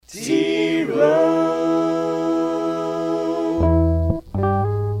Like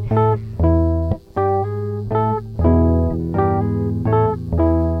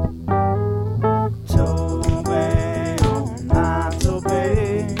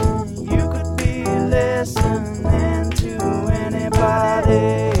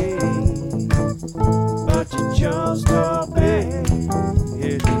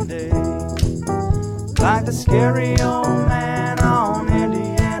the scary old man on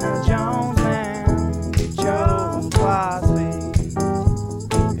Indiana Jones, man, he chose wisely.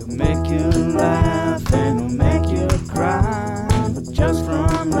 He'll make you laugh and he'll make you cry, but just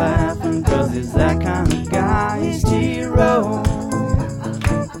from laughing, 'cause he's that kind of guy. He's T-Row,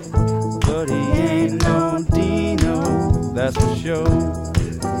 but he ain't no Dino, that's for sure.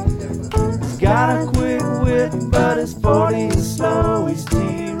 He's got a quick wit, but his 40 is slow. He's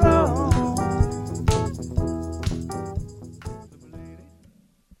T-Row.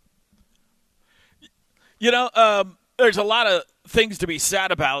 You know, there's a lot of things to be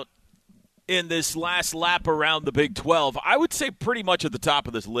sad about in this last lap around the Big 12. I would say pretty much at the top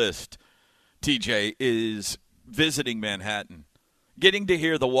of this list, TJ, is visiting Manhattan. Getting to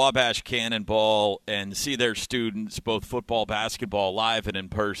hear the Wabash Cannonball and see their students, both football, basketball, live and in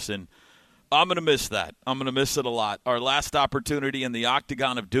person. I'm going to miss that. I'm going to miss it a lot. Our last opportunity in the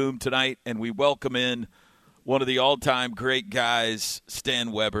Octagon of Doom tonight, and we welcome in one of the all-time great guys,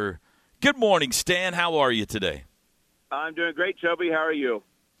 Stan Weber. Good morning, Stan. How are you today? I'm doing great, Toby. How are you?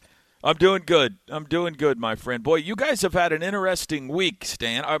 I'm doing good. I'm doing good, my friend. Boy, you guys have had an interesting week,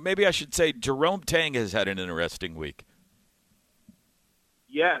 Stan. Or maybe I should say Jerome Tang has had an interesting week.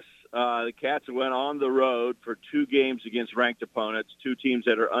 Yes. The Cats went on the road for 2 games against ranked opponents, 2 teams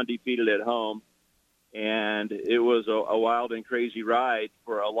that are undefeated at home. And it was a wild and crazy ride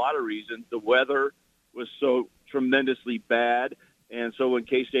for a lot of reasons. The weather was so tremendously bad. And so when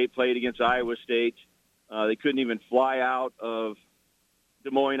K-State played against Iowa State, they couldn't even fly out of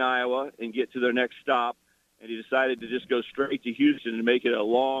Des Moines, Iowa, and get to their next stop. And he decided to just go straight to Houston and make it a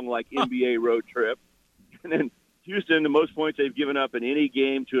long, NBA road trip. And then Houston, the most points they've given up in any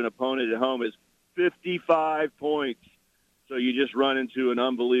game to an opponent at home is 55 points. So you just run into an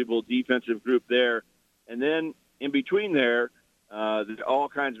unbelievable defensive group there. And then in between there, there's all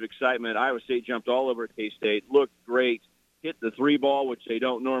kinds of excitement. Iowa State jumped all over K-State, looked great. Hit the 3 ball, which they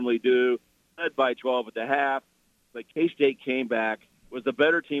don't normally do, led by 12 at the half. But K-State came back, was the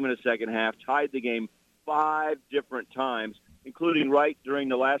better team in the second half, tied the game 5 different times, including right during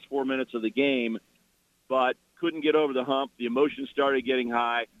the last 4 minutes of the game, but couldn't get over the hump. The emotions started getting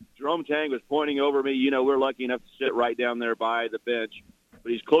high. Jerome Tang was pointing over me. You know, we're lucky enough to sit right down there by the bench.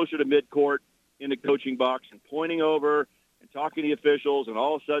 But he's closer to midcourt in the coaching box and pointing over and talking to the officials, and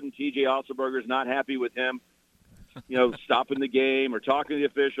all of a sudden T.J. Otzelberger's not happy with him, you know, stopping the game or talking to the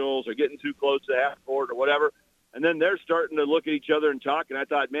officials or getting too close to the half court or whatever. And then they're starting to look at each other and talk. And I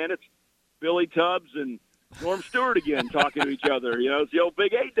thought, man, it's Billy Tubbs and Norm Stewart again talking to each other. You know, it's the old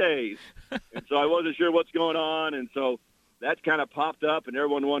Big 8 days. And so I wasn't sure what's going on. And so that kind of popped up, and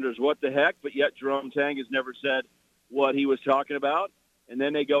everyone wonders what the heck. But yet Jerome Tang has never said what he was talking about. And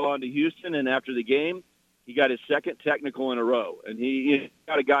then they go on to Houston, and after the game, he got his second technical in a row, and he's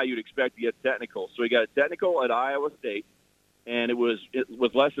not a guy you'd expect to get technical. So he got a technical at Iowa State, and it was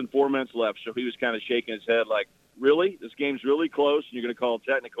less than 4 minutes left. So he was kind of shaking his head like, really? This game's really close, and you're going to call a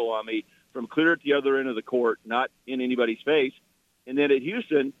technical on me from clear at the other end of the court, not in anybody's face. And then at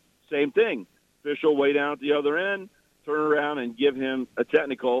Houston, same thing. Official way down at the other end, turn around and give him a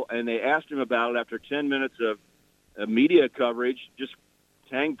technical, and they asked him about it after 10 minutes of media coverage. Just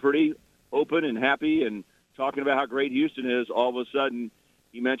Tang pretty open and happy and talking about how great Houston is. All of a sudden,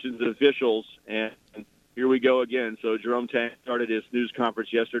 he mentions the officials, and here we go again. So Jerome Tang started his news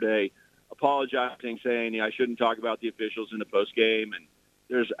conference yesterday apologizing, saying, I shouldn't talk about the officials in the postgame, and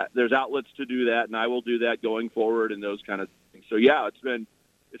there's outlets to do that, and I will do that going forward and those kind of things. So, yeah,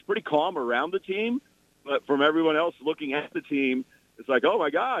 it's pretty calm around the team, but from everyone else looking at the team, it's like, oh, my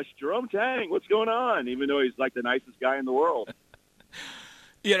gosh, Jerome Tang, what's going on, even though he's like the nicest guy in the world.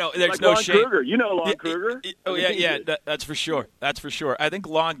 You know, there's like no Lon shame. Kruger. You know Lon Kruger. Oh, yeah, that's for sure. That's for sure. I think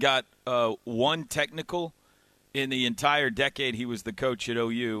Lon got 1 technical in the entire decade he was the coach at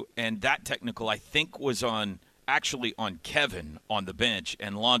OU, and that technical, I think, was actually on Kevin on the bench,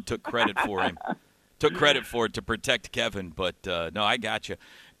 and Lon took credit for him. Took credit for it to protect Kevin, but no, I got you.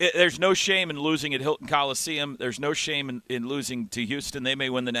 There's no shame in losing at Hilton Coliseum. There's no shame in losing to Houston. They may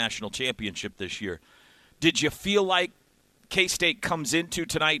win the national championship this year. Did you feel like K-State comes into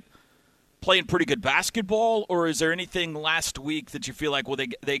tonight playing pretty good basketball, or is there anything last week that you feel like, well,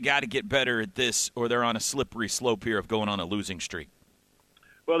 they got to get better at this, or they're on a slippery slope here of going on a losing streak?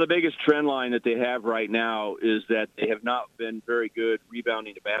 Well, the biggest trend line that they have right now is that they have not been very good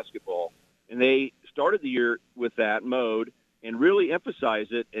rebounding the basketball. And they started the year with that mode and really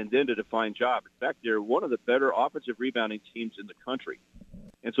emphasized it and then did a fine job. In fact, they're one of the better offensive rebounding teams in the country.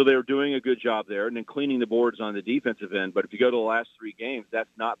 And so they're doing a good job there and then cleaning the boards on the defensive end. But if you go to the last 3 games, that's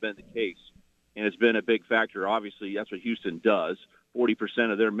not been the case. And it's been a big factor. Obviously, that's what Houston does.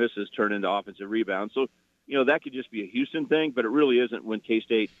 40% of their misses turn into offensive rebounds. So, that could just be a Houston thing, but it really isn't when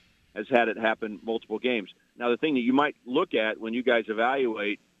K-State has had it happen multiple games. Now, the thing that you might look at when you guys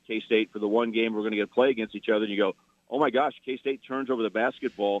evaluate K-State for the one game we're going to get to play against each other, and you go, oh, my gosh, K-State turns over the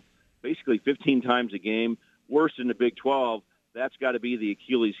basketball basically 15 times a game, worse than the Big 12. That's got to be the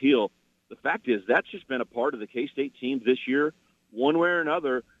Achilles heel. The fact is that's just been a part of the K-State team this year. One way or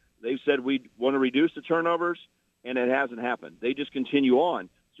another, they've said we want to reduce the turnovers, and it hasn't happened. They just continue on.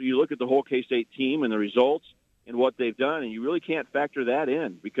 So you look at the whole K-State team and the results and what they've done, and you really can't factor that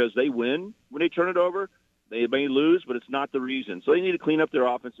in because they win when they turn it over. They may lose, but it's not the reason. So they need to clean up their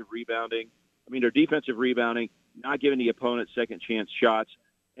their defensive rebounding, not giving the opponent second-chance shots.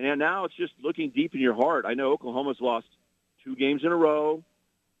 And now it's just looking deep in your heart. I know Oklahoma's lost 2 games in a row,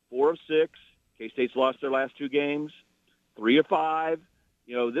 4 of 6. K-State's lost their last 2 games, 3 of 5.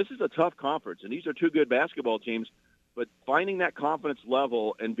 This is a tough conference, and these are 2 good basketball teams. But finding that confidence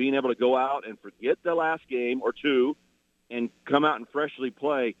level and being able to go out and forget the last game or 2 and come out and freshly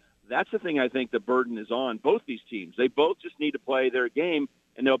play, that's the thing I think the burden is on both these teams. They both just need to play their game,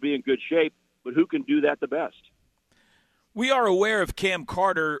 and they'll be in good shape. But who can do that the best? We are aware of Cam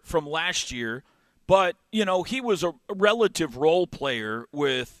Carter from last year, but, he was a relative role player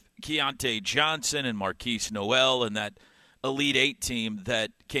with Keontae Johnson and Marquise Noel and that Elite 8 team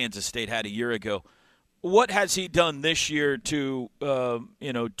that Kansas State had a year ago. What has he done this year to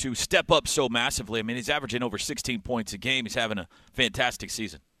step up so massively? I mean, he's averaging over 16 points a game. He's having a fantastic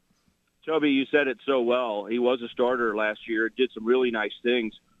season. Toby, you said it so well. He was a starter last year, did some really nice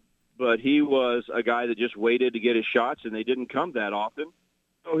things, but he was a guy that just waited to get his shots, and they didn't come that often.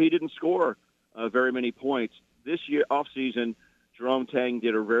 So he didn't score very many points. This year, off-season, Jerome Tang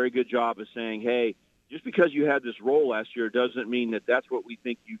did a very good job of saying, hey, just because you had this role last year doesn't mean that that's what we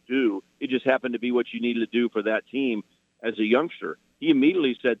think you do. It just happened to be what you needed to do for that team as a youngster. He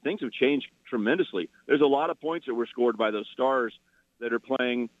immediately said things have changed tremendously. There's a lot of points that were scored by those stars that are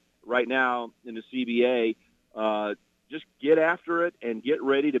playing right now in the CBA. Just get after it and get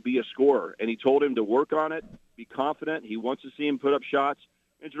ready to be a scorer. And he told him to work on it, be confident. He wants to see him put up shots.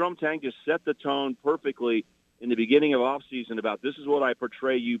 And Jerome Tang just set the tone perfectly in the beginning of offseason about this is what I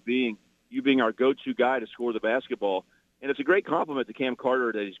portray you being our go-to guy to score the basketball. And it's a great compliment to Cam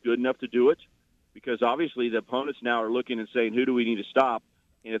Carter that he's good enough to do it because obviously the opponents now are looking and saying, who do we need to stop?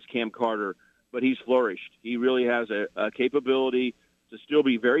 And it's Cam Carter. But he's flourished. He really has a capability to still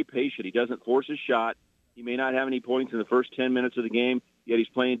be very patient. He doesn't force his shot. He may not have any points in the first 10 minutes of the game, yet he's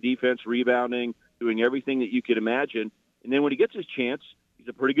playing defense, rebounding, doing everything that you could imagine. And then when he gets his chance, he's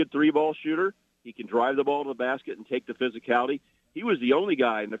a pretty good 3-ball shooter. He can drive the ball to the basket and take the physicality. He was the only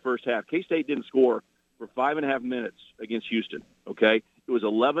guy in the first half. K-State didn't score for 5.5 minutes against Houston, okay? It was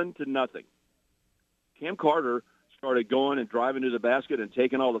 11-0. Cam Carter started going and driving to the basket and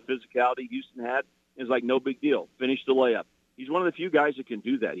taking all the physicality Houston had. It's like no big deal. Finished the layup. He's one of the few guys that can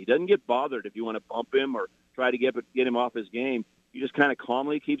do that. He doesn't get bothered if you want to bump him or try to get him off his game. He just kind of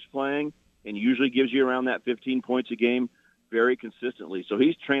calmly keeps playing and usually gives you around that 15 points a game very consistently. So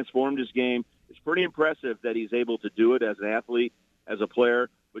he's transformed his game. It's pretty impressive that he's able to do it as an athlete, as a player.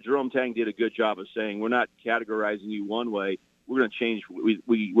 But Jerome Tang did a good job of saying, we're not categorizing you one way. We're going to change what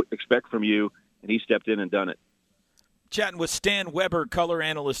we expect from you. And he stepped in and done it. Chatting with Stan Weber, color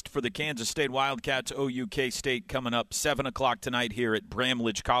analyst for the Kansas State Wildcats. OUK State coming up 7 o'clock tonight here at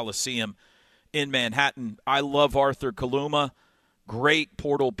Bramlage Coliseum in Manhattan. I love Arthur Kaluma. Great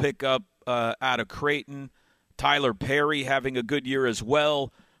portal pickup out of Creighton. Tyler Perry having a good year as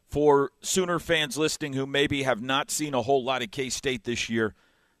well. For Sooner fans listening who maybe have not seen a whole lot of K-State this year,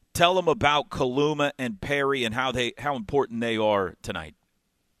 tell them about Kaluma and Perry and how important they are tonight.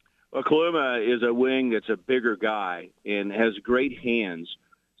 Well, Kaluma is a wing that's a bigger guy and has great hands.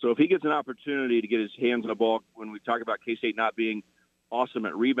 So if he gets an opportunity to get his hands on the ball, when we talk about K-State not being awesome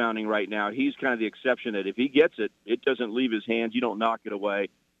at rebounding right now, he's kind of the exception that if he gets it, it doesn't leave his hands. You don't knock it away.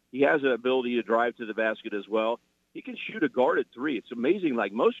 He has the ability to drive to the basket as well. He can shoot a guarded 3. It's amazing.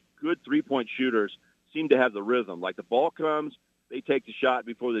 Like most good three-point shooters seem to have the rhythm. Like the ball comes, they take the shot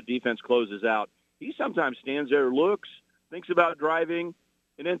before the defense closes out. He sometimes stands there, looks, thinks about driving,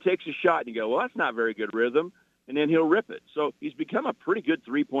 and then takes a shot. And you go, well, that's not very good rhythm. And then he'll rip it. So he's become a pretty good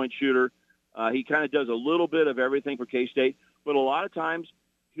three-point shooter. He kind of does a little bit of everything for K-State. But a lot of times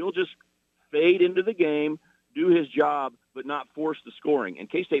he'll just fade into the game, do his job, but not force the scoring. And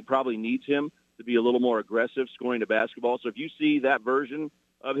K-State probably needs him to be a little more aggressive scoring the basketball. So if you see that version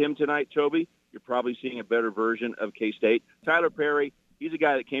of him tonight, Toby, you're probably seeing a better version of K-State. Tyler Perry, he's a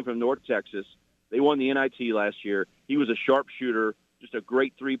guy that came from North Texas. They won the NIT last year. He was a sharp shooter, just a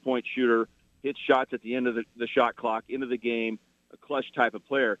great three-point shooter, hits shots at the end of the shot clock, into the game, a clutch type of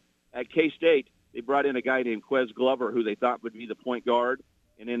player. At K-State, they brought in a guy named Quez Glover, who they thought would be the point guard,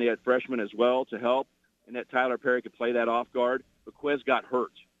 and then they had freshmen as well to help, and that Tyler Perry could play that off guard. But Quez got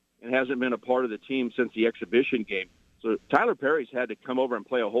hurt and hasn't been a part of the team since the exhibition game. So Tyler Perry's had to come over and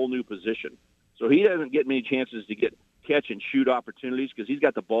play a whole new position. So he doesn't get many chances to get catch and shoot opportunities because he's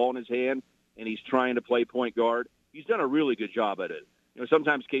got the ball in his hand and he's trying to play point guard. He's done a really good job at it. You know,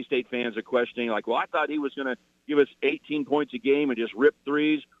 sometimes K-State fans are questioning, like, well, I thought he was going to give us 18 points a game and just rip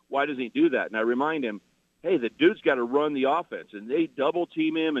threes. Why doesn't he do that? And I remind him, hey, the dude's got to run the offense, and they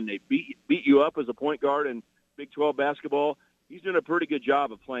double-team him, and they beat you up as a point guard in Big 12 basketball. He's doing a pretty good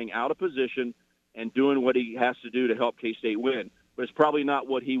job of playing out of position and doing what he has to do to help K-State win. But it's probably not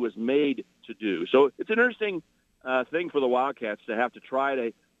what he was made to do. So it's an interesting thing for the Wildcats to have to try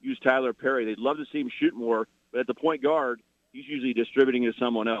to use Tyler Perry. They'd love to see him shoot more, but at the point guard, he's usually distributing to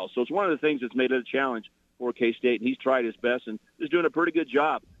someone else. So it's one of the things that's made it a challenge for K-State, and he's tried his best and is doing a pretty good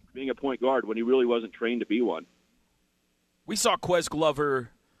job being a point guard when he really wasn't trained to be one. We saw Quez Glover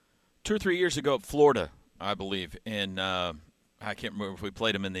 2 or 3 years ago at Florida, I believe, and I can't remember if we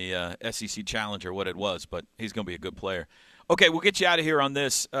played him in the SEC Challenge or what it was, but he's going to be a good player. Okay, we'll get you out of here on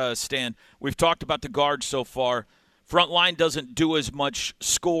this, Stan. We've talked about the guards so far. Front line doesn't do as much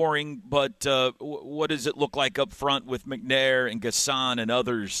scoring, but what does it look like up front with McNair and Gasson and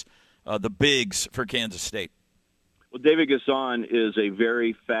others, the bigs for Kansas State? Well, David Gasson is a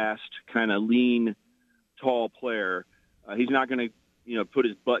very fast, kind of lean, tall player. He's not going to, put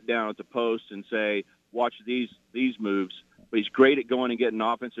his butt down at the post and say, watch these moves. But he's great at going and getting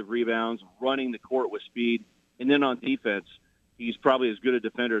offensive rebounds, running the court with speed. And then on defense, he's probably as good a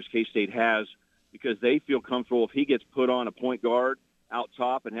defender as K-State has because they feel comfortable if he gets put on a point guard out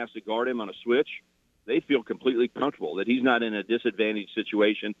top and has to guard him on a switch, they feel completely comfortable that he's not in a disadvantaged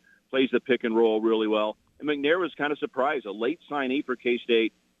situation, plays the pick and roll really well. And McNair was kind of surprised, a late signee for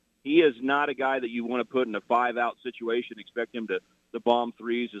K-State. He is not a guy that you want to put in a 5-out situation, expect him to bomb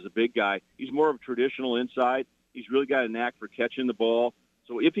threes as a big guy. He's more of a traditional inside. He's really got a knack for catching the ball.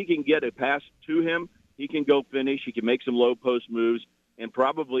 So if he can get a pass to him, he can go finish. He can make some low post moves. And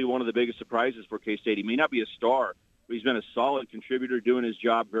probably one of the biggest surprises for K-State, he may not be a star, but he's been a solid contributor, doing his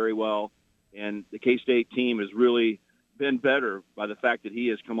job very well. And the K-State team has really been better by the fact that he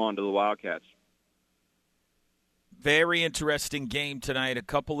has come on to the Wildcats. Very interesting game tonight. A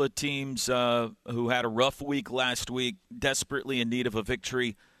couple of teams who had a rough week last week, desperately in need of a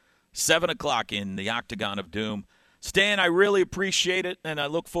victory. 7 o'clock in the Octagon of Doom. Stan, I really appreciate it, and I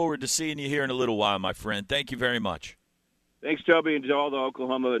look forward to seeing you here in a little while, my friend. Thank you very much. Thanks, Toby, and to all the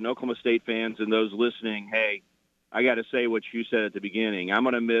Oklahoma and Oklahoma State fans and those listening. Hey, I got to say what you said at the beginning. I'm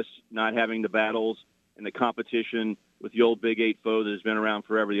going to miss not having the battles and the competition with the old Big 8 foe that has been around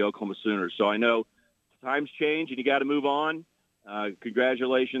forever, the Oklahoma Sooners. So I know times change and you got to move on.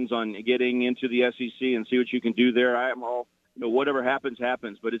 Congratulations on getting into the SEC and see what you can do there. I am all, whatever happens,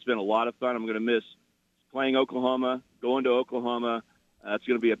 happens, but it's been a lot of fun. I'm going to miss playing Oklahoma, going to Oklahoma. That's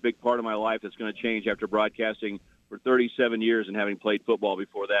going to be a big part of my life that's going to change after broadcasting for 37 years and having played football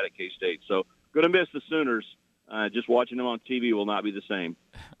before that at K-State. So going to miss the Sooners. Just watching them on TV will not be the same.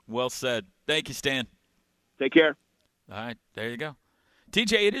 Well said. Thank you, Stan. Take care. All right, there you go.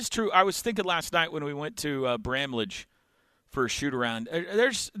 TJ, it is true. I was thinking last night when we went to Bramlage for a shoot-around,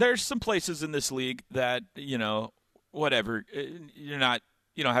 there's some places in this league that, whatever, you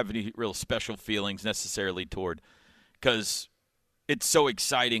don't have any real special feelings necessarily toward because it's so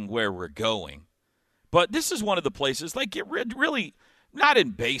exciting where we're going. But this is one of the places, like it really, not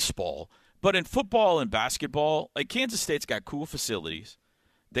in baseball, but in football and basketball, like Kansas State's got cool facilities.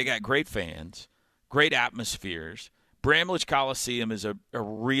 They got great fans, great atmospheres. Bramlage Coliseum is a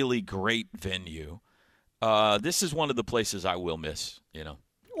really great venue. This is one of the places I will miss,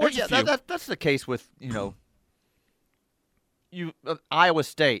 Well, yeah, that's the case with, Iowa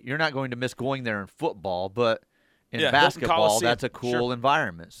State. You're not going to miss going there in football, but in basketball, that's a cool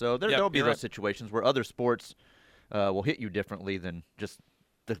environment. So there'll be those situations where other sports will hit you differently than just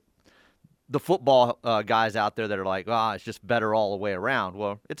the football guys out there that are like, it's just better all the way around.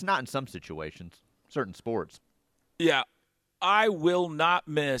 Well, it's not in some situations, certain sports. Yeah, I will not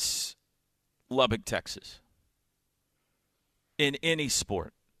miss Lubbock, Texas. In any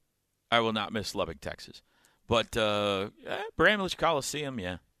sport, I will not miss Lubbock, Texas. But Bramlage Coliseum,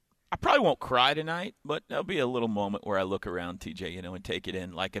 yeah. I probably won't cry tonight, but there'll be a little moment where I look around, TJ, and take it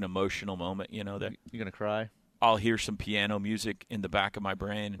in, like an emotional moment, that you're going to cry? I'll hear some piano music in the back of my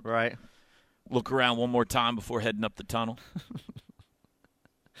brain. Right. Look around one more time before heading up the tunnel.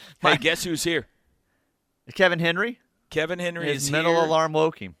 Hey, guess who's here? Kevin Henry. Kevin Henry is His here. mental alarm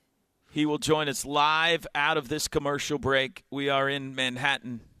woke him. He will join us live out of this commercial break. We are in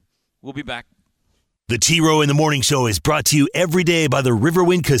Manhattan. We'll be back. The T-Row in the Morning Show is brought to you every day by the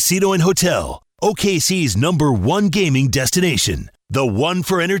Riverwind Casino and Hotel, OKC's #1 gaming destination. The one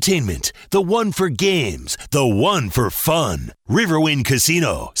for entertainment, the one for games, the one for fun. Riverwind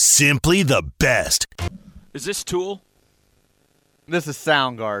Casino, simply the best. Is this Tool? This is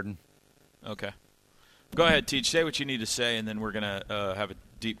Soundgarden. Okay. Go ahead, Teach. Say what you need to say, and then we're going to have a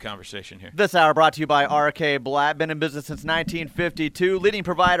deep conversation here. This hour brought to you by RK Black. Been in business since 1952. Leading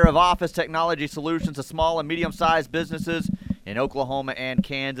provider of office technology solutions to small and medium-sized businesses in Oklahoma and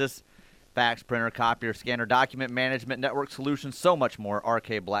Kansas. Fax, printer, copier, scanner, document management, network solutions, so much more.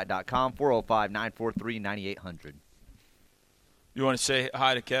 RKBlack.com, 405-943-9800. You want to say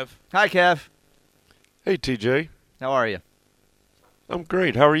hi to Kev? Hi, Kev. Hey, TJ. How are you? I'm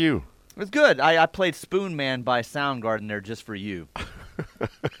great. How are you? It's good. I played Spoon Man by Soundgarden there just for you.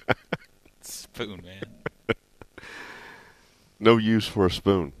 Spoon Man. No use for a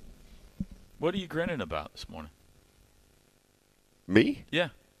spoon. What are you grinning about this morning? Me? Yeah.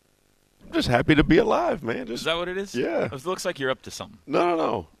 I'm just happy to be alive, man. Is that what it is? Yeah. It looks like you're up to something.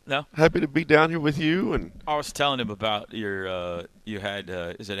 No. No? Happy to be down here with you. And I was telling him about your you had,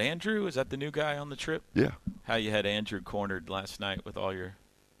 is it Andrew? Is that the new guy on the trip? Yeah. How you had Andrew cornered last night with all your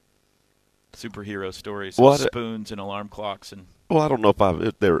superhero stories, spoons and alarm clocks. Well, I don't know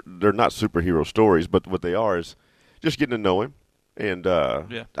if they're not superhero stories, but what they are is just getting to know him. And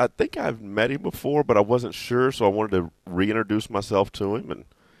I think I've met him before, but I wasn't sure, so I wanted to reintroduce myself to him and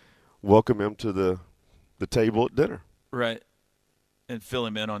welcome him to the table at dinner. Right. And fill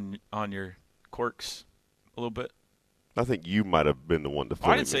him in on your quirks a little bit. I think you might have been the one to fill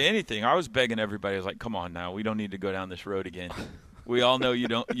him in. I didn't say anything. I was begging everybody. I was like, come on now. We don't need to go down this road again. We all know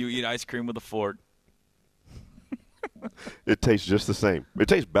you eat ice cream with a fork. It tastes just the same. It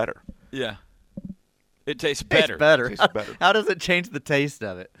tastes better. Yeah. It tastes better. It tastes better. How does it change the taste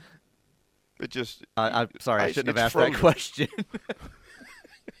of it? It just I'm sorry, I shouldn't have asked that question.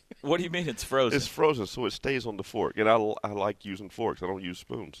 What do you mean it's frozen? It's frozen, so it stays on the fork. And I like using forks. I don't use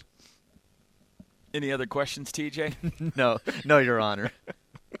spoons. Any other questions, TJ? No, Your Honor.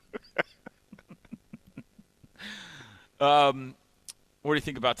 What do you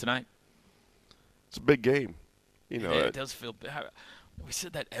think about tonight? It's a big game. It does feel big. We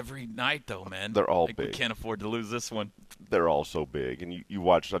said that every night, though, man. They're all big. We can't afford to lose this one. They're all so big. And you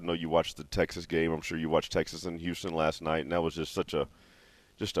watched, I know you watched the Texas game. I'm sure you watched Texas and Houston last night, and that was just such a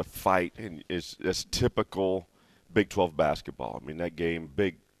fight. And it's typical Big 12 basketball. I mean, that game,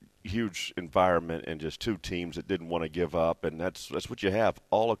 big, huge environment, and just two teams that didn't want to give up. And that's what you have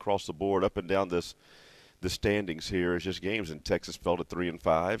all across the board, up and down the standings here. It's just games. And Texas fell to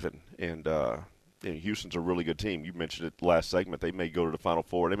 3-5, and Houston's a really good team. You mentioned it last segment. They may go to the Final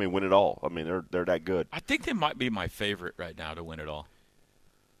Four. They may win it all. I mean, they're that good. I think they might be my favorite right now to win it all.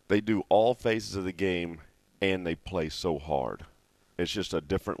 They do all phases of the game, and they play so hard. It's just a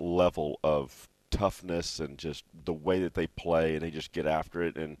different level of toughness and just the way that they play, and they just get after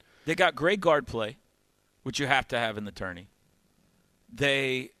it. And they got great guard play, which you have to have in the tourney.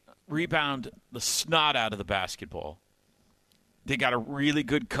 They rebound the snot out of the basketball. They got a really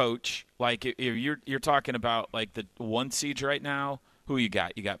good coach. Like, if you're talking about like the one seeds right now, who you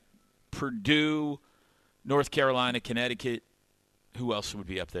got? You got Purdue, North Carolina, Connecticut. Who else would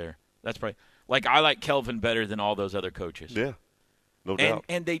be up there? That's probably I like Kelvin better than all those other coaches. Yeah, no doubt.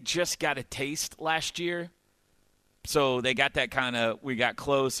 And they just got a taste last year, so they got that kind of we got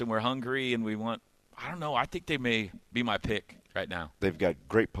close and we're hungry and we want. I don't know. I think they may be my pick right now. They've got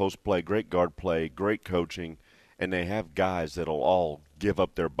great post play, great guard play, great coaching. And they have guys that'll all give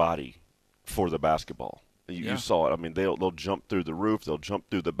up their body for the basketball. You saw it. I mean, they'll jump through the roof. They'll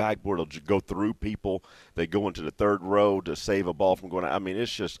jump through the backboard. They'll go through people. They go into the third row to save a ball from going out. I mean,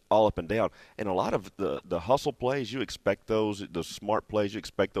 it's just all up and down. And a lot of the hustle plays, you expect those, the smart plays, you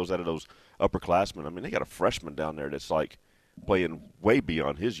expect those out of those upperclassmen. I mean, they got a freshman down there that's like playing way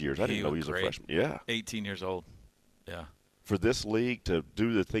beyond his years. I didn't know he was a freshman. Yeah. 18 years old. Yeah. For this league to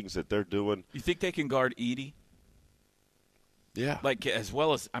do the things that they're doing. You think they can guard Edey? Yeah. As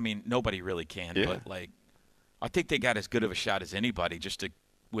well as, I mean, nobody really can, but, I think they got as good of a shot as anybody just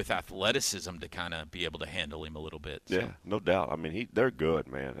with athleticism to kind of be able to handle him a little bit. So. Yeah, no doubt. I mean, they're good,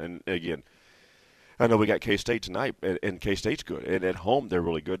 man. And, again, I know we got K-State tonight, and K-State's good. And at home, they're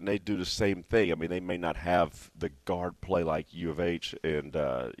really good, and they do the same thing. I mean, they may not have the guard play like U of H and,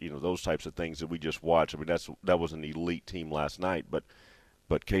 those types of things that we just watched. I mean, that was an elite team last night, but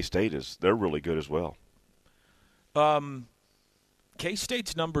K-State they're really good as well.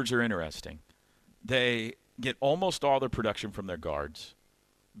 K-State's numbers are interesting. They get almost all their production from their guards,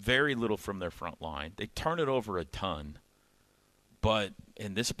 very little from their front line. They turn it over a ton. But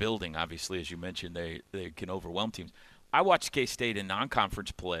in this building, obviously, as you mentioned, they can overwhelm teams. I watched K-State in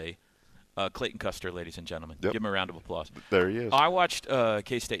non-conference play. Clayton Custer, ladies and gentlemen. Yep. Give him a round of applause. There he is. I watched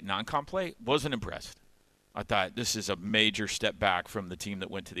K-State non-con play. Wasn't impressed. I thought this is a major step back from the team that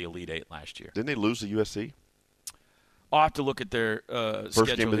went to the Elite Eight last year. Didn't they lose to USC? I'll have to look at their First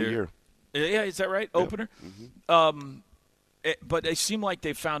schedule game of the here. year. Yeah, is that right? Yep. Opener? Mm-hmm. But they seem like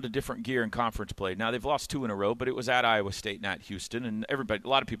they've found a different gear in conference play. Now, they've lost 2 in a row, but it was at Iowa State and at Houston, and a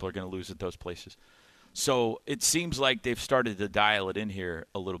lot of people are going to lose at those places. So it seems like they've started to dial it in here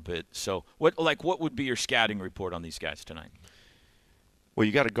a little bit. So what would be your scouting report on these guys tonight? Well,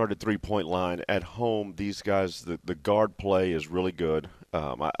 you got to guard the three-point line. At home, these guys, the guard play is really good.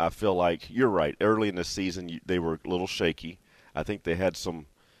 I feel like you're right. Early in the season, they were a little shaky. I think they had some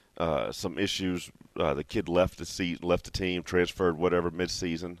issues. The kid left the team, transferred whatever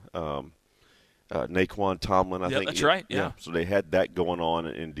midseason. Naquan Tomlin, I think. That's right. Yeah. So they had that going on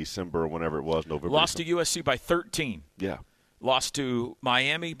in December or whenever it was, November. Lost to USC by 13. Yeah. Lost to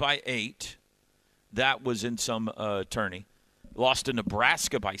Miami by 8. That was in some tourney. Lost to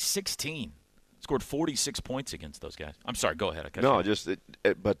Nebraska by 16. Scored 46 points against those guys. I'm sorry. Go ahead.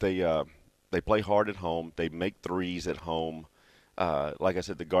 But they play hard at home. They make threes at home. Like I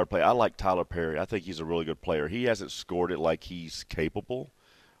said, the guard play. I like Tyler Perry. I think he's a really good player. He hasn't scored it like he's capable.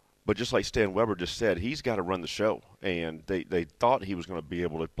 But just like Stan Weber just said, he's got to run the show. And they thought he was going to be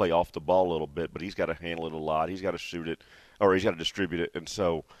able to play off the ball a little bit, but he's got to handle it a lot. He's got to shoot it, or he's got to distribute it. And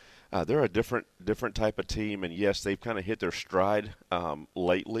so they're a different type of team. And, yes, they've kind of hit their stride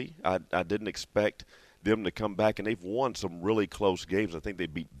lately. I didn't expect them to come back, and they've won some really close games. I think they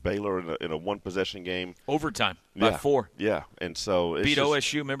beat Baylor in a one-possession game. Overtime by 4. Yeah, and so it's beat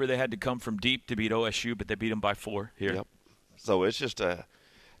OSU. Remember, they had to come from deep to beat OSU, but they beat them by 4 here. Yep. So it's just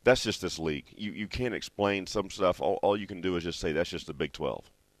that's just this league. You can't explain some stuff. All you can do is just say that's just the Big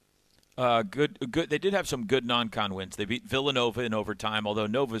 12. Good. They did have some good non-con wins. They beat Villanova in overtime, although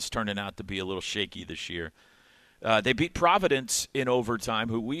Nova's turning out to be a little shaky this year. They beat Providence in overtime,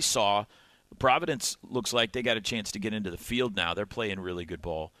 who we saw. Providence looks like they got a chance to get into the field now. They're playing really good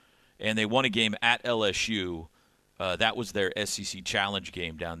ball. And they won a game at LSU. That was their SEC Challenge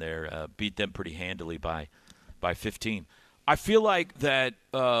game down there. Beat them pretty handily by 15. I feel like that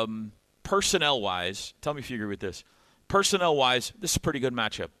personnel-wise, tell me if you agree with this, personnel-wise, this is a pretty good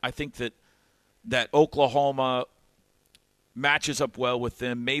matchup. I think that Oklahoma matches up well with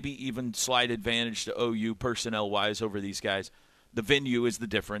them, maybe even slight advantage to OU personnel-wise over these guys. The venue is the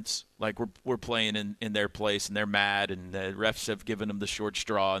difference. Like we're playing in their place, and they're mad, and the refs have given them the short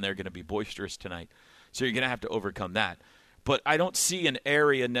straw, and they're going to be boisterous tonight. So you're going to have to overcome that. But I don't see an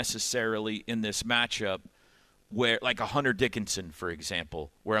area necessarily in this matchup where, like a Hunter Dickinson, for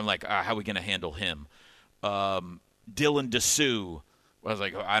example, where I'm like, how are we going to handle him? Dylan Dessou, I was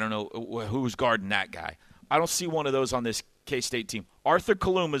like, I don't know who's guarding that guy. I don't see one of those on this K-State team. Arthur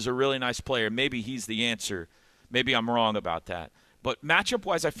Kaluma is a really nice player. Maybe he's the answer. Maybe I'm wrong about that. But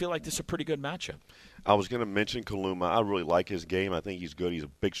matchup-wise, I feel like this is a pretty good matchup. I was going to mention Kaluma. I really like his game. I think he's good. He's a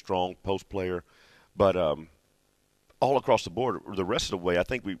big, strong post player. But all across the board, the rest of the way, I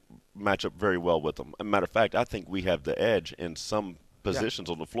think we match up very well with them. As a matter of fact, I think we have the edge in some positions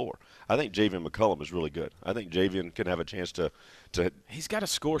on the floor. I think Javian McCullum is really good. I think Javian can have a chance to he's got to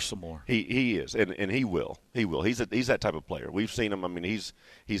score some more. He is, and he will. He will. He's that type of player. We've seen him. I mean,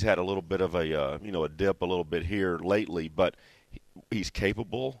 he's had a little bit of a dip a little bit here lately, but he's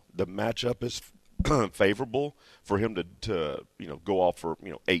capable. The matchup is favorable for him to go off for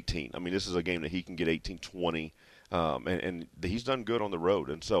 18. I mean, this is a game that he can get 18, 20. And he's done good on the road,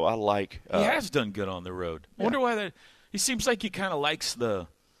 and so I like. He has done good on the road. I wonder why that. He seems like he kind of likes the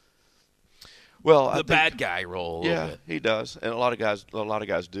bad guy role. A little bit. He does, and a lot of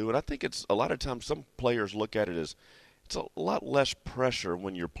guys do. And I think it's a lot of times some players look at it as it's a lot less pressure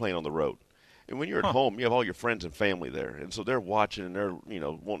when you're playing on the road. And when you're at home, you have all your friends and family there, and so they're watching and they're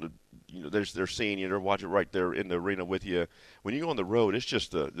wanting to. They're seeing you. They're watching right there in the arena with you. When you go on the road, it's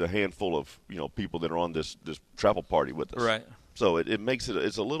just the handful of people that are on this travel party with us. Right. So it makes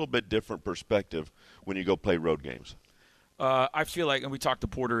it's a little bit different perspective when you go play road games. I feel like, and we talked to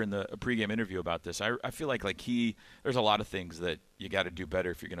Porter in the pregame interview about this. I feel like there's a lot of things that you got to do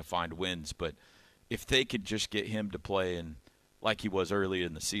better if you're going to find wins, but if they could just get him to play like he was early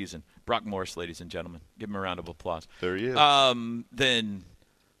in the season. Brock Morris, ladies and gentlemen. Give him a round of applause. There he is. Then,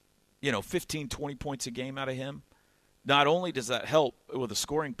 15, 20 points a game out of him. Not only does that help with a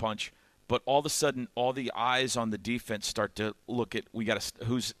scoring punch, but all of a sudden all the eyes on the defense start to look at we got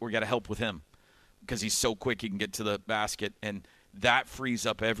to help with him because he's so quick he can get to the basket, and that frees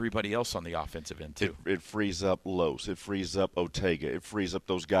up everybody else on the offensive end too. It frees up Los. It frees up Ortega. It frees up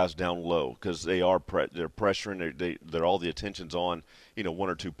those guys down low because they're pressuring. They're all the attention's on one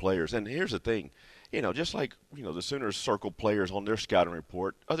or two players. And here's the thing, just like the Sooners circle players on their scouting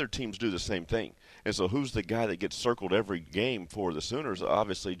report, other teams do the same thing. And so who's the guy that gets circled every game for the Sooners?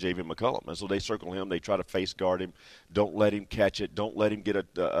 Obviously, Javian McCollum. And so they circle him. They try to face guard him. Don't let him catch it. Don't let him get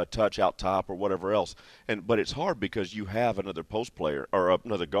a touch out top or whatever else. But it's hard because you have another post player or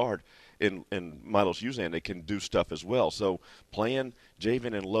another guard in Milos Uzan that can do stuff as well. So playing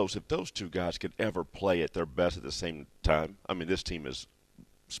Javian and Los, if those two guys could ever play at their best at the same time, I mean, this team is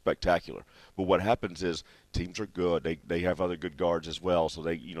spectacular. But what happens is teams are good. They have other good guards as well, so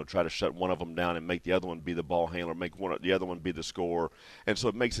they try to shut one of them down and make the other one be the ball handler, make the other one be the scorer, and so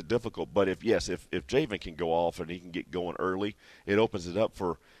it makes it difficult. But if Javian can go off and he can get going early, it opens it up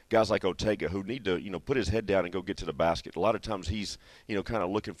for guys like Ortega who need to put his head down and go get to the basket. A lot of times he's kind of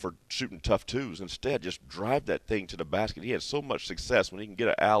looking for shooting tough twos. Instead, just drive that thing to the basket. He has so much success when he can get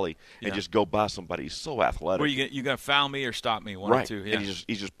an alley and just go by somebody. He's so athletic. Where you gonna foul me or stop me? One right. or two. Yeah. And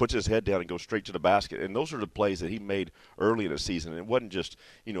he just puts his head down and goes straight to the basket. And those are the plays that he made early in the season. And it wasn't just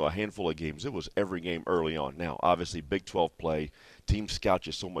a handful of games. It was every game early on. Now, obviously, Big 12 play, teams scout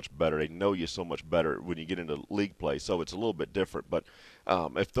you so much better. They know you so much better when you get into league play. So it's a little bit different. But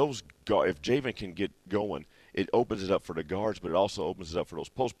if Javian can get going, it opens it up for the guards, but it also opens it up for those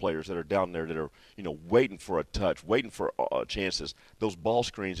post players that are down there that are, waiting for a touch, waiting for chances. Those ball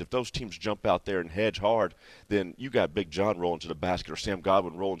screens, if those teams jump out there and hedge hard, then you got Big John rolling to the basket or Sam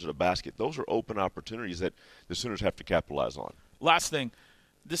Godwin rolling to the basket. Those are open opportunities that the Sooners have to capitalize on. Last thing,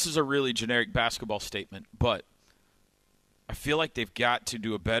 this is a really generic basketball statement, but I feel like they've got to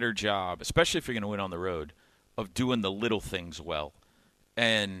do a better job, especially if you're going to win on the road, of doing the little things well.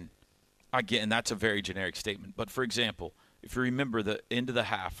 And again, that's a very generic statement. But, for example, if you remember the end of the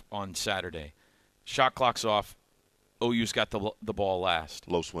half on Saturday, shot clock's off, OU's got the ball last.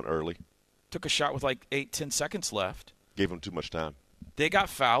 Los went early. Took a shot with like 8-10 seconds left. Gave them too much time. They got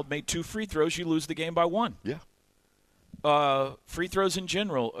fouled, made 2 free throws. You lose the game by 1. Yeah. Free throws in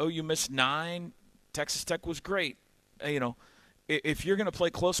general, OU missed 9. Texas Tech was great. If you're going to play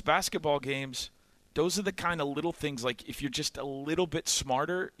close basketball games, those are the kind of little things, like if you're just a little bit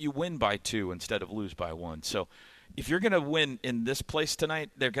smarter, you win by 2 instead of lose by 1. So if you're going to win in this place tonight,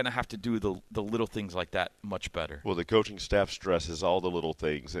 they're going to have to do the little things like that much better. Well, the coaching staff stresses all the little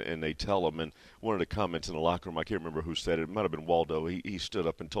things, and they tell them. And one of the comments in the locker room, I can't remember who said it. It might have been Waldo. He stood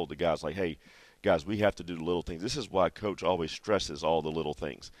up and told the guys, like, hey, guys, we have to do the little things. This is why Coach always stresses all the little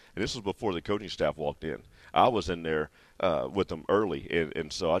things. And this was before the coaching staff walked in. I was in there with them early,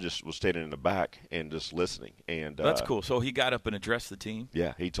 and so I just was standing in the back and just listening. And that's cool. So he got up and addressed the team?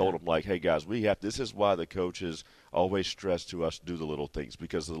 Yeah, he told them, like, hey, guys, this is why the coaches always stress to us do the little things,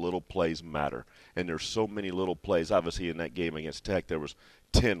 because the little plays matter. And there's so many little plays. Obviously, in that game against Tech, there was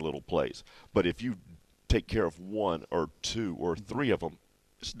 10 little plays. But if you take care of 1 or 2 or 3 of them,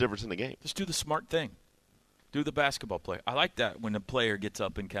 it's the difference in the game. Just do the smart thing. Do the basketball play. I like that when the player gets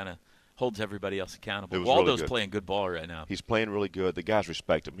up and kind of holds everybody else accountable. Waldo's really playing good ball right now. He's playing really good. The guys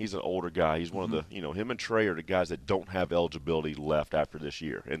respect him. He's an older guy. He's one of the, him and Trey are the guys that don't have eligibility left after this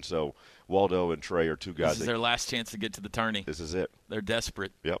year. And so Waldo and Trey are 2 guys. This is their last chance to get to the tourney. This is it. They're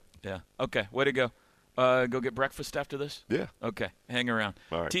desperate. Yep. Yeah. Okay, way to go. Go get breakfast after this? Yeah. Okay, hang around.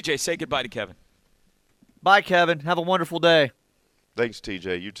 All right. TJ, say goodbye to Kevin. Bye, Kevin. Have a wonderful day. Thanks,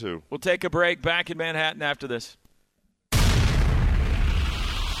 TJ. You too. We'll take a break. Back in Manhattan after this.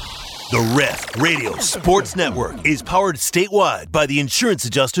 The Ref Radio Sports Network is powered statewide by the insurance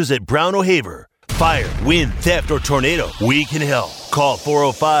adjusters at Brown O'Haver. Fire, wind, theft, or tornado, we can help. Call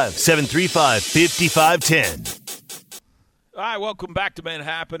 405-735-5510. All right, welcome back to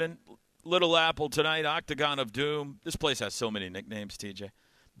Manhattan. Little Apple tonight, Octagon of Doom. This place has so many nicknames, TJ.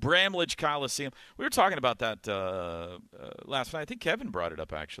 Bramlage Coliseum. We were talking about that last night. I think Kevin brought it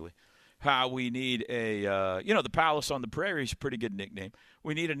up, actually. How we need a, the Palace on the Prairie is a pretty good nickname.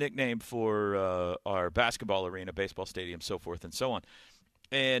 We need a nickname for our basketball arena, baseball stadium, so forth and so on.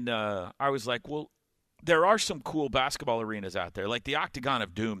 And I was like, well, there are some cool basketball arenas out there. Like the Octagon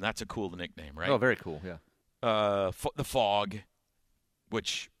of Doom, that's a cool nickname, right? Oh, very cool, yeah. The Fog,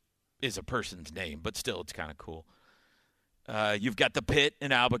 which is a person's name, but still it's kind of cool. You've got the Pit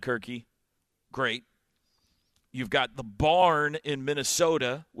in Albuquerque. Great. You've got the Barn in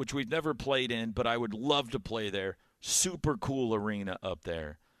Minnesota, which we've never played in, but I would love to play there. Super cool arena up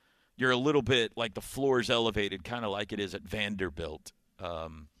there. You're a little bit like the floor's elevated, kind of like it is at Vanderbilt.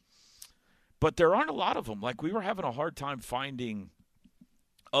 But there aren't a lot of them. Like, we were having a hard time finding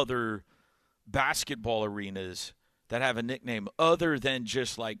other basketball arenas that have a nickname other than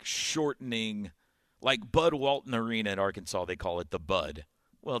just, like, shortening. Like Bud Walton Arena in Arkansas, they call it the Bud.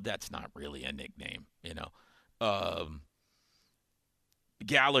 Well, that's not really a nickname, you know.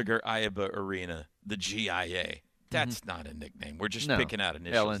 Gallagher Iba Arena, the GIA. That's not a nickname. We're just picking out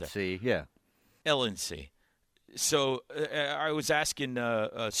initials. LNC, yeah. LNC. So I was asking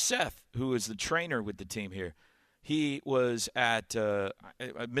Seth, who is the trainer with the team here. He was at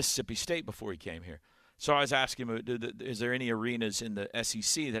Mississippi State before he came here. So I was asking him, is there any arenas in the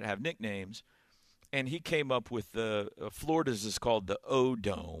SEC that have nicknames? And he came up with Florida's is called the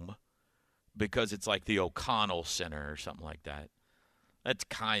O-Dome because it's like the O'Connell Center or something like that. That's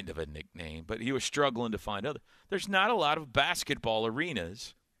kind of a nickname, but he was struggling to find other. There's not a lot of basketball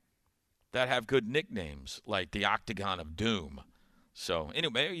arenas that have good nicknames, like the Octagon of Doom. So,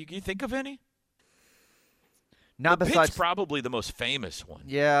 anyway, you think of any? Not the besides Pit's probably the most famous one.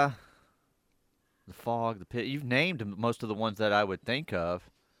 Yeah. The Fog, the Pit. You've named most of the ones that I would think of.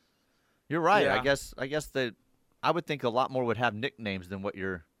 You're right. Yeah. I guess that I would think a lot more would have nicknames than what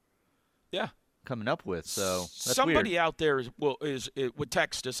you're coming up with. So that's somebody weird. out there would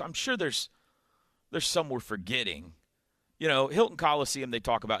text us. I'm sure there's some we're forgetting. You know, Hilton Coliseum, they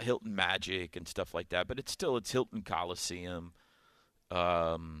talk about Hilton Magic and stuff like that, but it's Hilton Coliseum.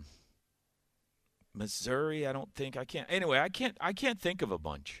 Missouri, I can't think of a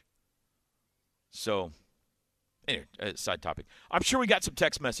bunch. So, anyway, side topic. I'm sure we got some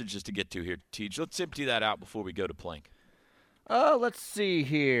text messages to get to here, Teej. Let's empty that out before we go to Plank. Let's see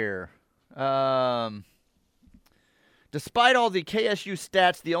here. Despite all the KSU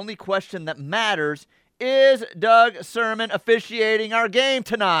stats, the only question that matters is Doug Sermon officiating our game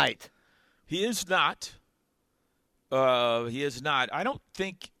tonight? He is not. He is not. I don't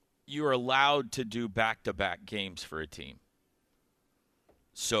think you're allowed to do back-to-back games for a team.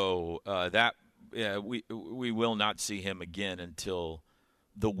 So we will not see him again until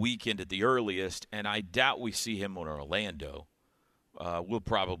the weekend at the earliest, and I doubt we see him in Orlando. We'll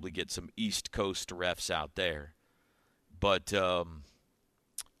probably get some East Coast refs out there. But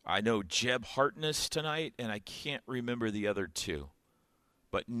I know Jeb Hartness tonight, and I can't remember the other two.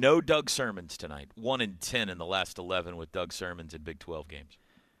 But no Doug Sermons tonight. 1-10 in the last 11 with Doug Sermons in Big 12 games.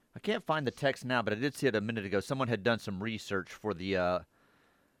 I can't find the text now, but I did see it a minute ago. Someone had done some research for the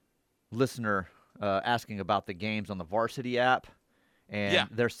listener asking about the games on the Varsity app. And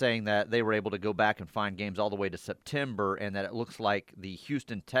they're saying that they were able to go back and find games all the way to September, and that it looks like the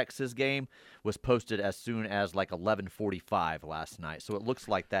Houston-Texas game was posted as soon as like 11:45 last night. So it looks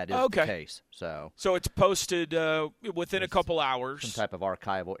like that is the case. So it's posted within a couple hours. Some type of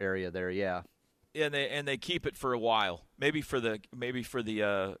archival area there, yeah. And they keep it for a while, maybe for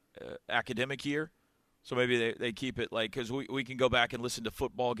the academic year. So maybe they keep it like because we can go back and listen to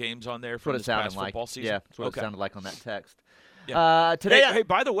football games on there from this past football season. Yeah, that's what it sounded like on that text. Yeah. Today, hey,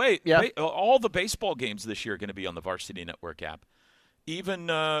 by the way, all the baseball games this year are going to be on the Varsity Network app, even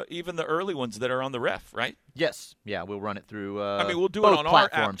the early ones that are on the Ref, right? Yes. Yeah, we'll run it through. We'll do it on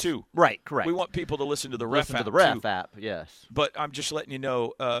platforms. Our app too. Right. Correct. We want people to listen to the Ref app. App. Yes. But I'm just letting you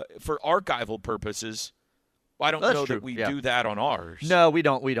know, for archival purposes, I don't know that we do that on ours. No, we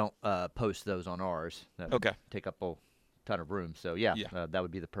don't. We don't post those on ours. That would take up a ton of room. So that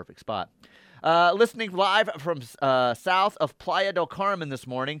would be the perfect spot. Listening live from south of Playa del Carmen this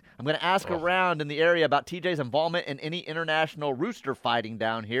morning. I'm going to ask around in the area about TJ's involvement in any international rooster fighting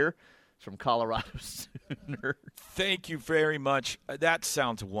down here. It's from Colorado Sooner. Thank you very much. That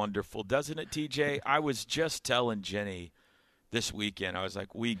sounds wonderful, doesn't it, TJ? I was just telling Jenny this weekend, I was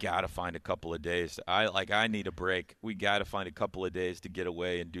like, we got to find a couple of days. I need a break. We got to find a couple of days to get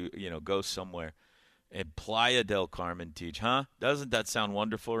away and go somewhere. And Playa del Carmen, Teach, huh? Doesn't that sound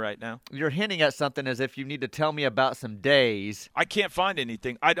wonderful right now? You're hinting at something as if you need to tell me about some days. I can't find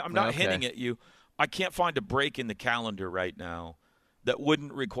anything. I'm not hinting at you. I can't find a break in the calendar right now that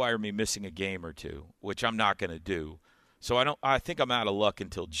wouldn't require me missing a game or two, which I'm not going to do. So I think I'm out of luck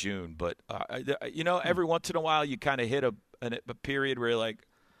until June. But, every once in a while you kind of hit a period where you're like,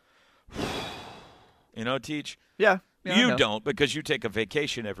 Teach? Yeah. You don't because you take a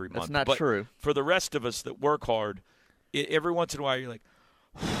vacation every month. That's not true. For the rest of us that work hard, every once in a while you're like,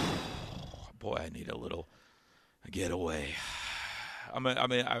 boy, I need a getaway. I'm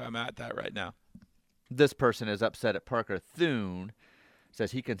at that right now. This person is upset at Parker Thune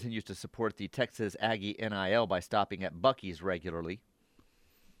says he continues to support the Texas Aggie NIL by stopping at Buc-ee's regularly.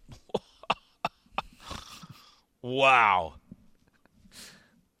 Wow.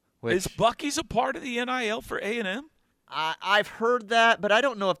 Is Buc-ee's a part of the NIL for A&M? I've heard that, but I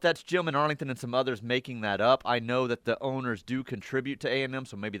don't know if that's Jim and Arlington and some others making that up. I know that the owners do contribute to A&M,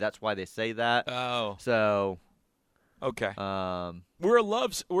 so maybe that's why they say that. Oh. So. Okay. We're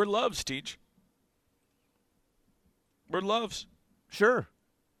Loves, Teach. We're Loves. Sure.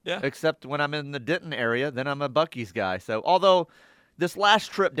 Yeah. Except when I'm in the Denton area, then I'm a Buc-ee's guy. So, although this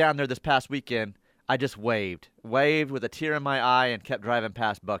last trip down there this past weekend, I just waved with a tear in my eye and kept driving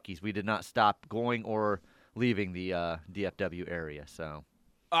past Buc-ee's. We did not stop going or leaving the DFW area. So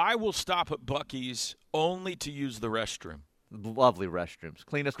I will stop at Buc-ee's only to use the restroom. Lovely restrooms.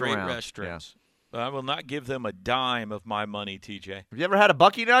 Cleanest Great around. Great restrooms. Yeah. I will not give them a dime of my money, TJ. Have you ever had a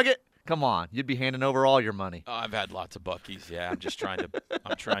Buc-ee nugget? Come on, you'd be handing over all your money. Oh, I've had lots of Buc-ee's. Yeah, I'm trying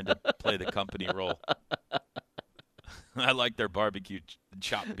to play the company role. I like their barbecue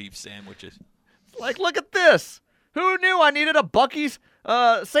chopped beef sandwiches. Like, look at this. Who knew I needed a Buc-ee's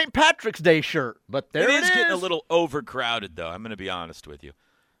St. Patrick's Day shirt? But there it is. It is getting a little overcrowded, though. I'm going to be honest with you.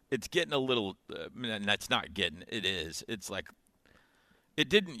 It's getting a little and that's not getting. It is. It's like it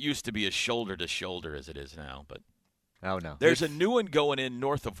didn't used to be as shoulder to shoulder as it is now. But oh no, there's a new one going in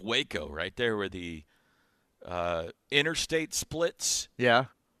north of Waco, right there where the interstate splits. Yeah.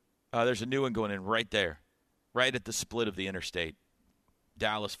 There's a new one going in right there, right at the split of the interstate,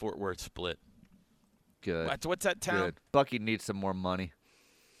 Dallas-Fort Worth split. Good. What's that town? Good. Buc-ee needs some more money.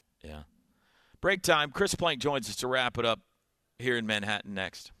 Yeah. Break time. Chris Plank joins us to wrap it up here in Manhattan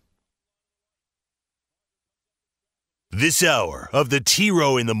next. This hour of the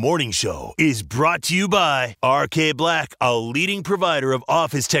T-Row in the Morning Show is brought to you by RK Black, a leading provider of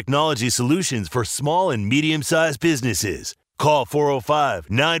office technology solutions for small and medium-sized businesses. Call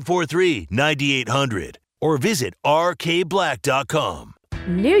 405-943-9800 or visit rkblack.com.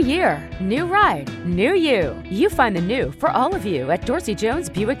 New year, new ride, new you. You find the new for all of you at Dorsey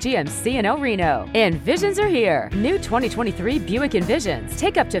Jones Buick GMC in El Reno. Envisions are here. New 2023 Buick Envisions.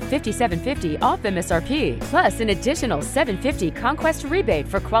 Take up to $5,750 off MSRP, plus an additional $750 Conquest rebate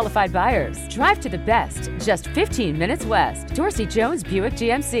for qualified buyers. Drive to the best, just 15 minutes west. Dorsey Jones Buick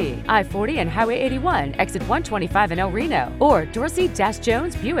GMC, I-40 and Highway 81, exit 125 in El Reno, or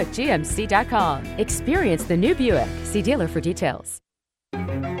dorsey-jonesbuickgmc.com. Experience the new Buick. See dealer for details.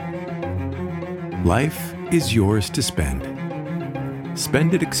 Life is yours to spend.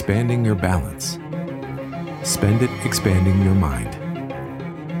 Spend it expanding your balance. Spend it expanding your mind.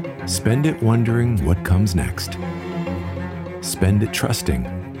 Spend it wondering what comes next. Spend it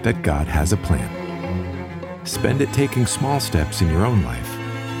trusting that God has a plan. Spend it taking small steps in your own life.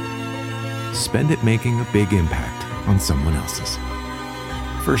 Spend it making a big impact on someone else's.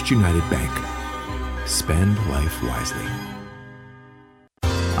 First United Bank. Spend life wisely.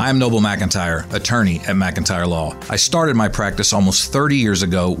 I'm Noble McIntyre, attorney at McIntyre Law. I started my practice almost 30 years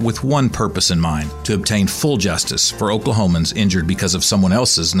ago with one purpose in mind, to obtain full justice for Oklahomans injured because of someone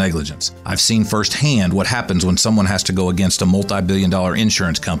else's negligence. I've seen firsthand what happens when someone has to go against a multi-billion-dollar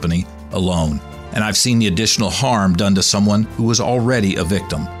insurance company alone. And I've seen the additional harm done to someone who was already a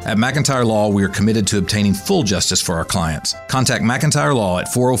victim. At McIntyre Law, we are committed to obtaining full justice for our clients. Contact McIntyre Law at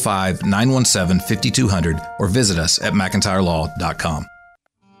 405-917-5200 or visit us at mcintyrelaw.com.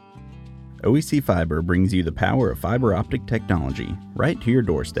 OEC Fiber brings you the power of fiber optic technology right to your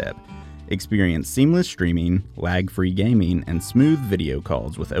doorstep. Experience seamless streaming, lag-free gaming, and smooth video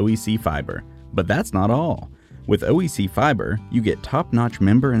calls with OEC Fiber. But that's not all. With OEC Fiber, you get top-notch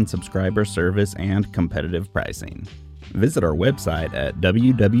member and subscriber service and competitive pricing. Visit our website at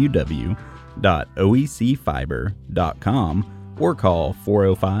www.oecfiber.com or call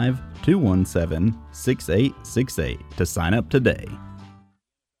 405-217-6868 to sign up today.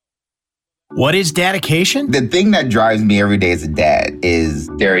 What is dedication? The thing that drives me every day as a dad is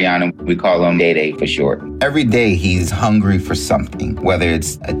Dariana. We call him Day-Day for short. Every day he's hungry for something, whether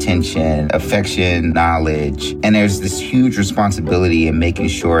it's attention, affection, knowledge. And there's this huge responsibility in making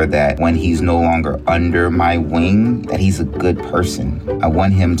sure that when he's no longer under my wing, that he's a good person. I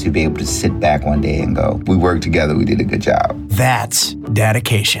want him to be able to sit back one day and go, we worked together, we did a good job. That's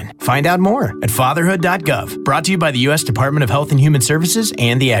dedication. Find out more at fatherhood.gov. Brought to you by the U.S. Department of Health and Human Services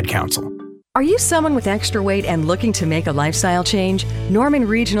and the Ad Council. Are you someone with extra weight and looking to make a lifestyle change? Norman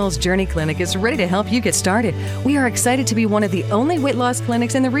Regional's Journey Clinic is ready to help you get started. We are excited to be one of the only weight loss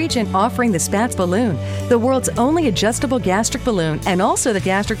clinics in the region offering the Spatz Balloon, the world's only adjustable gastric balloon, and also the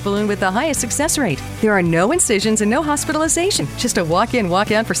gastric balloon with the highest success rate. There are no incisions and no hospitalization, just a walk-in,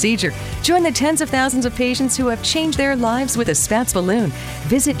 walk-out procedure. Join the tens of thousands of patients who have changed their lives with a Spatz Balloon.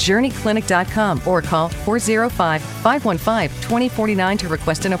 Visit JourneyClinic.com or call 405-515-2049 to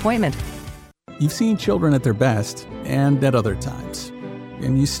request an appointment. You've seen children at their best and at other times,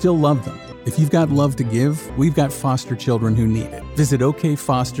 and you still love them. If you've got love to give, we've got foster children who need it. Visit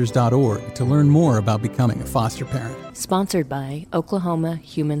okfosters.org to learn more about becoming a foster parent. Sponsored by Oklahoma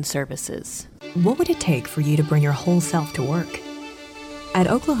Human Services. What would it take for you to bring your whole self to work? At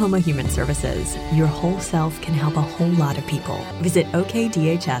Oklahoma Human Services, your whole self can help a whole lot of people. Visit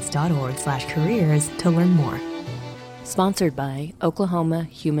okdhs.org/careers to learn more. Sponsored by Oklahoma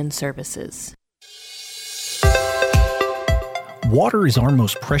Human Services. Water is our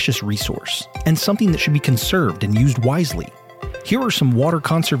most precious resource and something that should be conserved and used wisely. Here are some water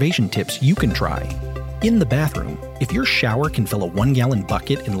conservation tips you can try. In the bathroom, if your shower can fill a 1-gallon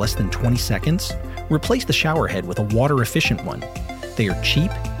bucket in less than 20 seconds, replace the shower head with a water-efficient one. They are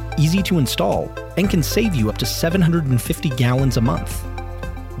cheap, easy to install, and can save you up to 750 gallons a month.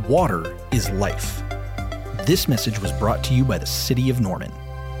 Water is life. This message was brought to you by the City of Norman.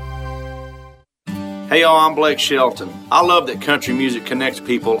 Hey y'all, I'm Blake Shelton. I love that country music connects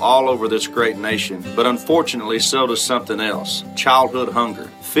people all over this great nation, but unfortunately so does something else, childhood hunger.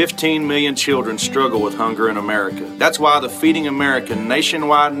 15 million children struggle with hunger in America. That's why the Feeding America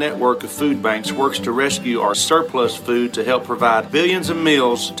nationwide network of food banks works to rescue our surplus food to help provide billions of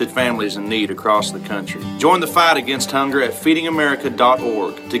meals to families in need across the country. Join the fight against hunger at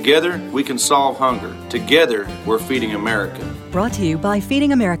feedingamerica.org. Together, we can solve hunger. Together, we're Feeding America. Brought to you by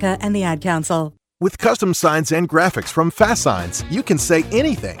Feeding America and the Ad Council. With custom signs and graphics from Fast Signs, you can say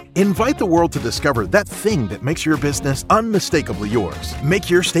anything. Invite the world to discover that thing that makes your business unmistakably yours. Make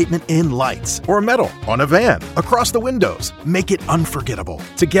your statement in lights or metal, on a van, across the windows. Make it unforgettable.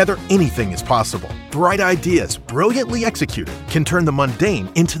 Together, anything is possible. Bright ideas, brilliantly executed, can turn the mundane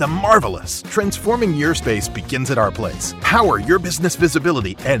into the marvelous. Transforming your space begins at our place. Power your business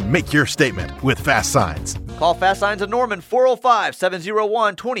visibility and make your statement with Fast Signs. Call Fast Signs of Norman,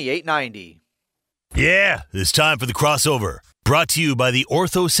 405-701-2890. Yeah, it's time for the crossover. Brought to you by the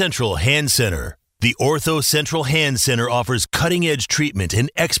Ortho Central Hand Center. The Ortho Central Hand Center offers cutting-edge treatment and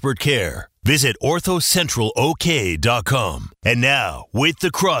expert care. Visit orthocentralok.com. And now, with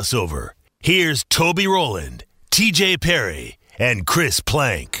the crossover, here's Toby Rowland, TJ Perry, and Chris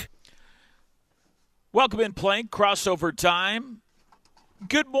Plank. Welcome in, Plank. Crossover time.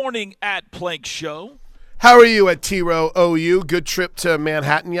 Good morning at Plank Show. How are you at T-Row OU? Good trip to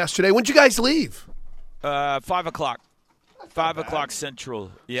Manhattan yesterday. When'd you guys leave? 5 o'clock. 5 o'clock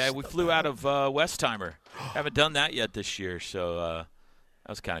Central. Yeah, we flew out of Westheimer. Haven't done that yet this year, so that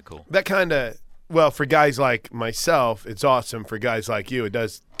was kind of cool. That kind of, well, for guys like myself, it's awesome. For guys like you, it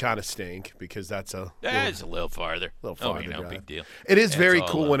does kind of stink because that's it's a little farther. No big deal. It is very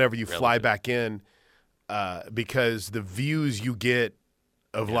cool whenever you fly back in because the views you get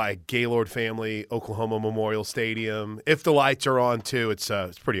of like Gaylord Family, Oklahoma Memorial Stadium. If the lights are on too, it's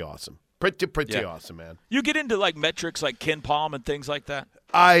pretty awesome. Pretty awesome, man. You get into like metrics like KenPom and things like that?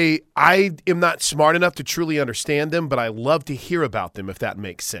 I am not smart enough to truly understand them, but I love to hear about them if that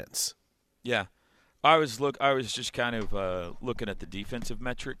makes sense. Yeah. I was just kind of looking at the defensive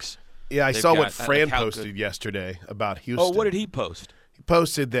metrics. Yeah, I saw what Fran posted yesterday about Houston. Oh, what did he post? He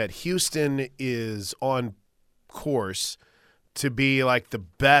posted that Houston is on course to be like the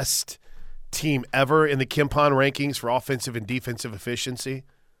best team ever in the KenPom rankings for offensive and defensive efficiency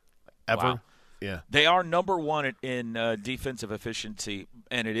ever. Wow. Yeah. They are number one in defensive efficiency,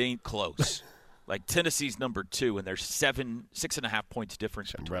 and it ain't close. Like Tennessee's number 2, and there's 6.5 points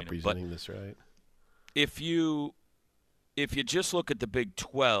difference between them. Representing this right. If you just look at the Big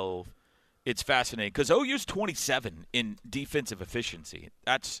 12, it's fascinating because OU's 27 in defensive efficiency.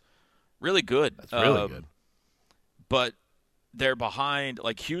 That's really good. That's really good. But they're behind.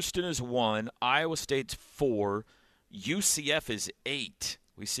 Like Houston is 1, Iowa State's 4, UCF is 8.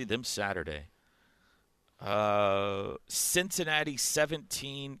 We see them Saturday. Cincinnati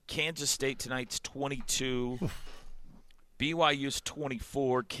 17, Kansas State tonight's 22, BYU's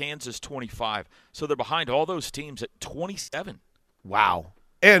 24, Kansas 25. So they're behind all those teams at 27. Wow.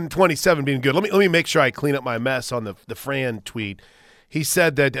 And 27 being good. Let me make sure I clean up my mess on the Fran tweet. He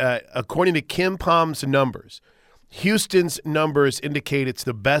said that according to KenPom's numbers, Houston's numbers indicate it's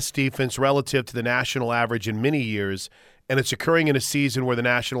the best defense relative to the national average in many years, and it's occurring in a season where the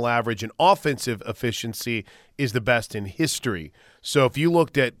national average in offensive efficiency is the best in history. So if you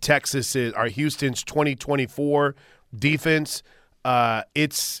looked at Houston's 2024 defense,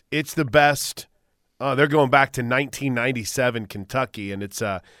 it's the best. They're going back to 1997 Kentucky, and it's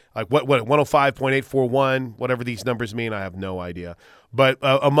like what 105.841, whatever these numbers mean. I have no idea. But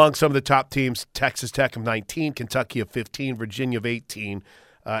among some of the top teams, Texas Tech of 19, Kentucky of 15, Virginia of 18,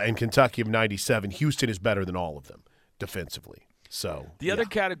 and Kentucky of 97. Houston is better than all of them defensively. So the other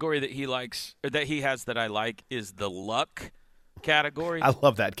category that he likes, or that he has that I like, is the luck category. I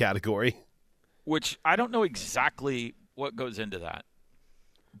love that category. Which I don't know exactly what goes into that.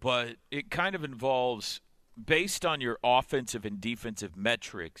 But it kind of involves, based on your offensive and defensive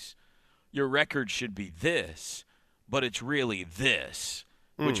metrics, your record should be this, but it's really this,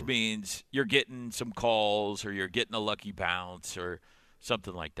 which means you're getting some calls or you're getting a lucky bounce or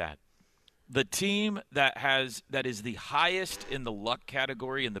something like that. The team that is the highest in the luck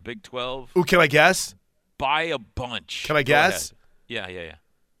category in the Big 12. Ooh, can I guess? By a bunch. Can I guess? Yeah.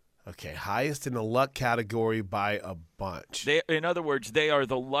 Okay, highest in the luck category by a bunch. In other words, they are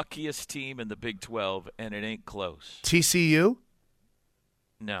the luckiest team in the Big 12, and it ain't close. TCU?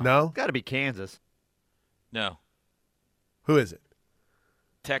 No? Got to be Kansas. No. Who is it?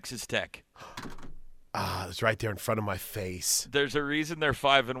 Texas Tech. It's right there in front of my face. There's a reason they're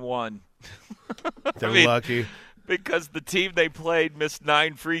 5-1. They're lucky. Because the team they played missed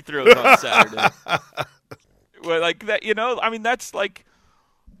 9 free throws on Saturday. Well, like that, that's like,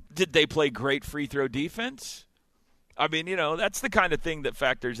 did they play great free throw defense? I mean, that's the kind of thing that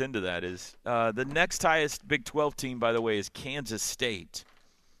factors into that. Is the next highest Big 12 team, by the way, is Kansas State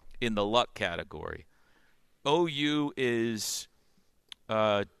in the luck category. OU is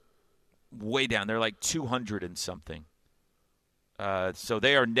way down. They're like 200 and something. So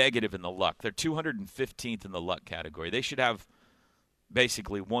they are negative in the luck. They're 215th in the luck category. They should have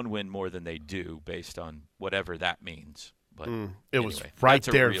basically one win more than they do based on whatever that means. But it was right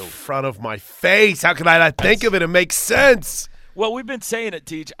there in front of my face. How could I not think of it? It makes sense. Well, we've been saying it,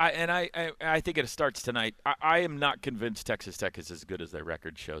 Teach, I think it starts tonight. I am not convinced Texas Tech is as good as their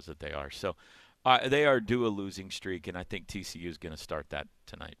record shows that they are. So they are due a losing streak, and I think TCU is going to start that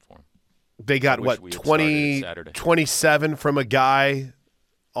tonight for them. They got, 27 from a guy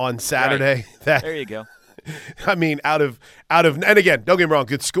on Saturday. Right. There you go. I mean, out of, and again, don't get me wrong,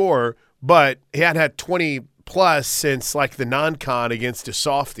 good scorer, but he hadn't had 20 plus since like the non-con against a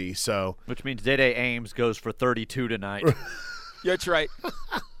softie. So, which means Dede Ames goes for 32 tonight. That's right.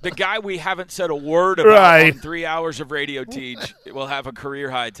 The guy we haven't said a word about in 3 hours of radio, Teach, will have a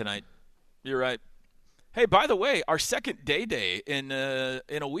career high tonight. You're right. Hey, by the way, our second Dede in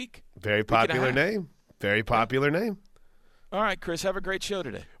a week. Very popular name. Very popular name. All right, Chris, have a great show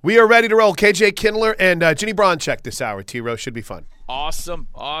today. We are ready to roll. KJ Kindler and Jenny Broncheck this hour. T-Row should be fun. Awesome.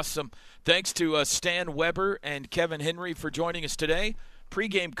 Thanks to Stan Weber and Kevin Henry for joining us today.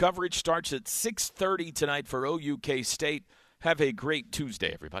 Pre-game coverage starts at 6:30 tonight for OU K-State. Have a great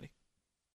Tuesday, everybody.